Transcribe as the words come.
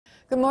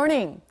Good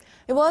morning.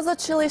 It was a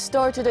chilly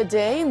start to the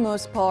day in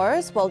most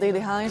parts, while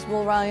daily highs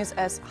will rise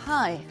as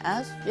high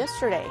as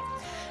yesterday.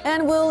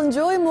 And we'll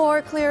enjoy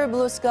more clear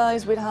blue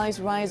skies with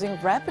highs rising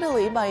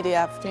rapidly by the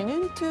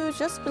afternoon to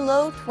just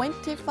below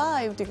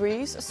 25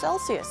 degrees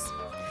Celsius.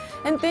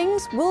 And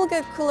things will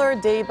get cooler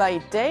day by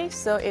day,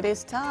 so it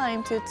is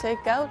time to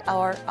take out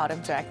our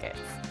autumn jackets.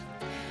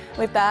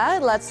 With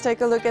that, let's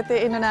take a look at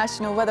the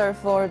international weather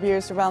for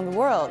viewers around the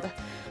world.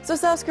 So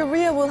South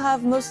Korea will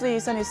have mostly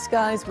sunny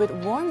skies with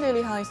warm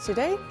daily highs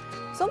today.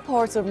 Some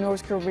parts of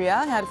North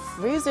Korea had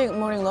freezing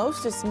morning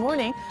lows this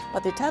morning,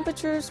 but the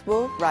temperatures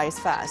will rise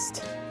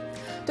fast.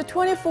 The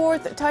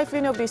 24th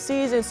typhoon of the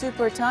season,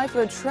 Super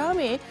Typhoon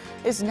Trami,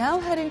 is now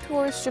heading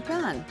towards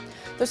Japan.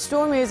 The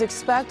storm is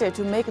expected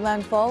to make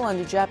landfall on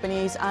the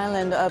Japanese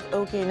island of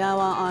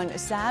Okinawa on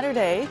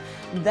Saturday.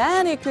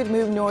 Then it could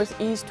move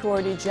northeast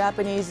toward the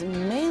Japanese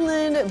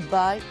mainland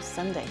by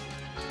Sunday.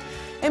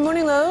 And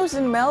morning lows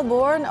in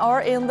Melbourne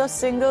are in the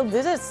single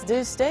digits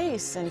these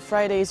days, and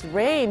Friday's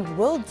rain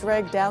will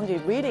drag down the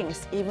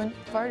readings even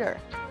further.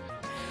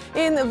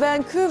 In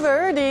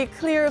Vancouver, the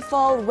clear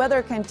fall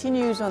weather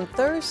continues on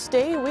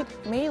Thursday with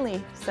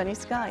mainly sunny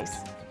skies.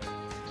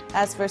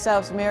 As for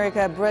South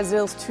America,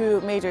 Brazil's two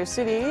major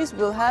cities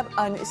will have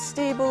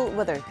unstable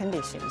weather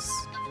conditions.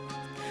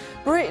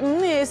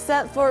 Britain is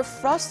set for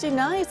frosty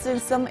nights in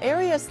some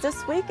areas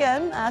this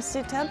weekend as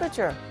the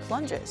temperature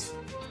plunges.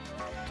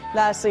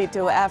 Lastly,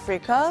 to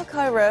Africa,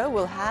 Cairo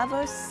will have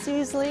a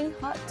sizzling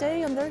hot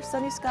day under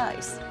sunny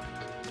skies.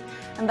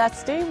 And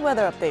that's the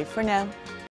weather update for now.